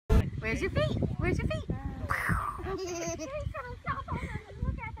Where's your feet? Where's your feet?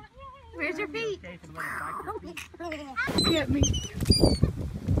 Where's your feet? Get me.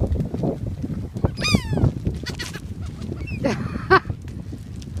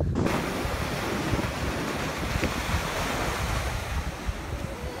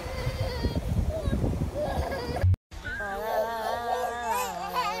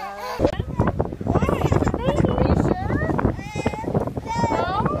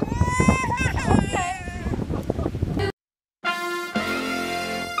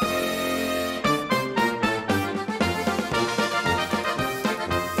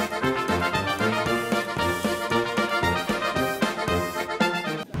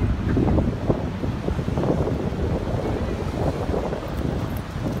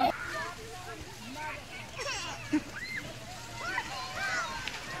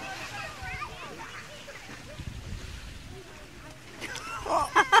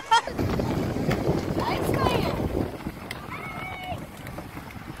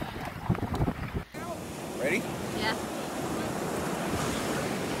 Ready? Yeah.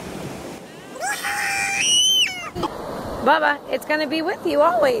 Bubba, it's going to be with you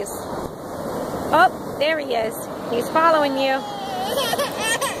always. Oh, there he is. He's following you.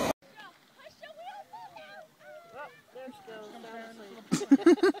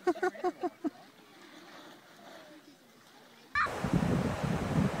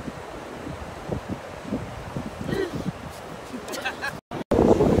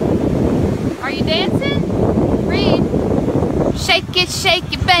 Are you dancing? Reed. Shake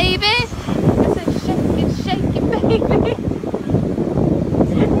it, baby. I said shake it, baby.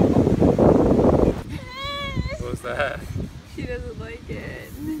 What was that? She doesn't like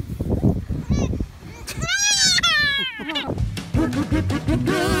it.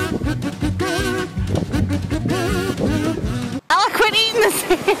 Ella, quit eating the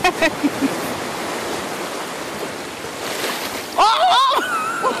sand.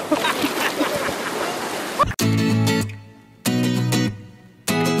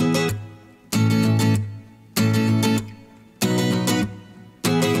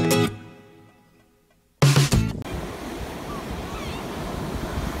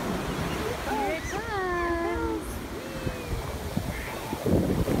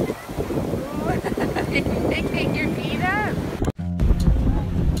 Picking your feet up.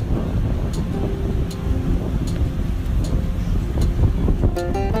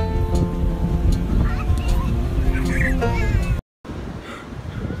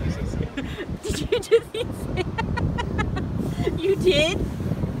 Did you just eat sand? You did?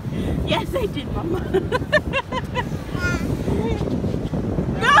 Yes, I did, Mama.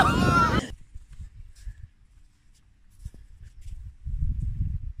 No!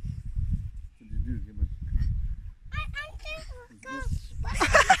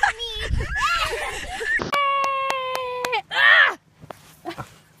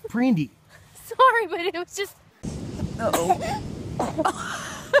 Brandy. Sorry, but it was just... Uh-oh.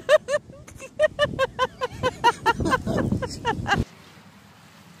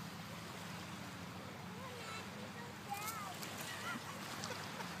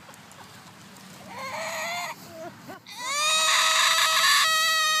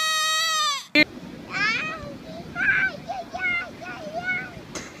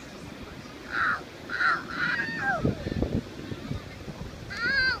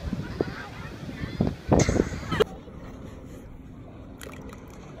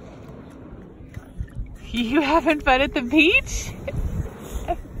 You having fun at the beach?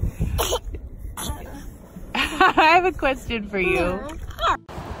 I have a question for you.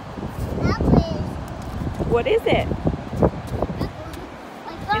 What is it?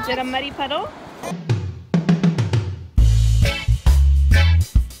 Is it a muddy puddle?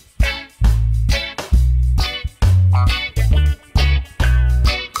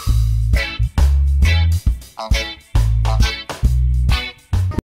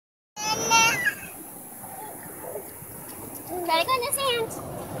 Gotta go in the sand.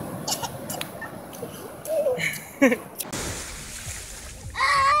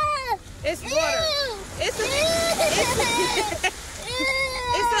 It's water. It's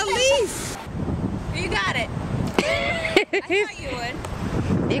a leaf. You got it. I thought you would.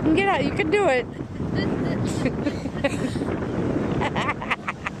 You can get out. You can do it.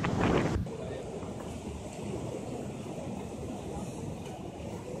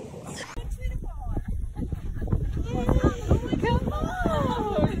 Come on.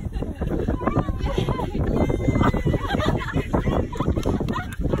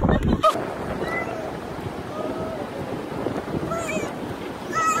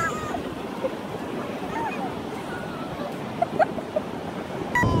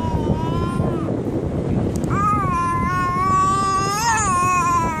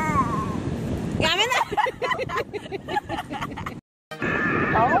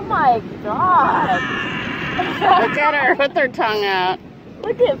 put their tongue out.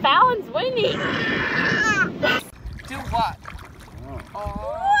 Look at Fallon's winning. Do what? Wow.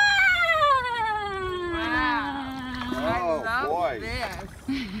 Oh, boy.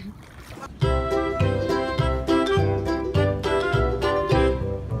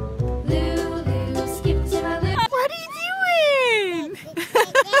 What are you doing?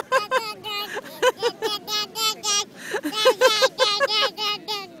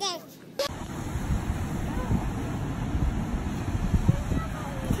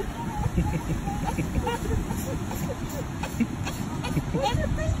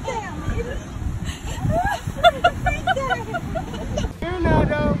 Here,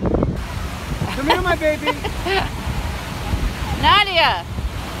 Nado. Come here, my baby. Nadia.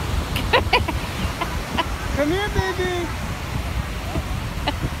 Come here, baby.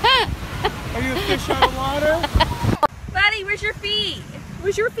 Are you a fish out of water? Buddy, where's your feet?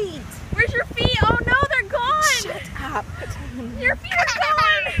 Where's your feet? Where's your feet? Oh no, they're gone. Shut up. Your feet are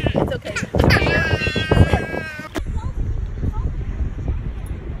gone. It's okay.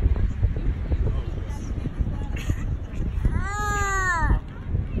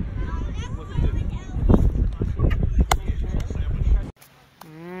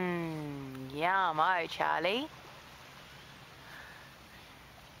 Yum, oh, Charlie.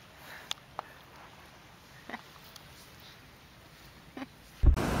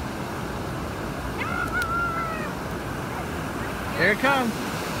 Here it comes.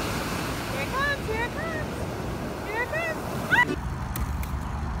 Here it comes, here it comes. Here it comes.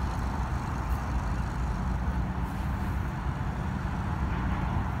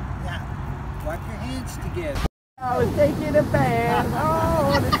 Yeah. Wipe your hands together. I was taking a bath.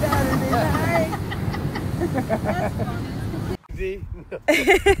 Oh, on a Saturday night.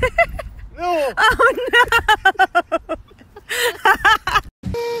 No. Oh no.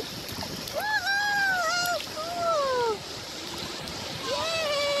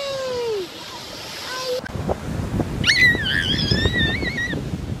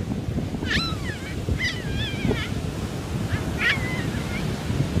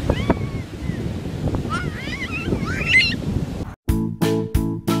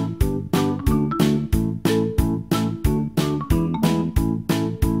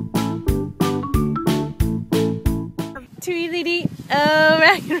 Tweedledee, oh,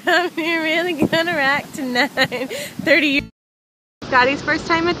 racking around, you're really gonna rack tonight. 30 years. Scotty's first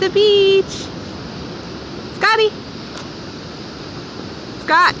time at the beach. Scotty.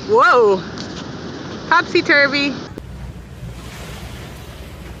 Scott, whoa. Topsy-turvy.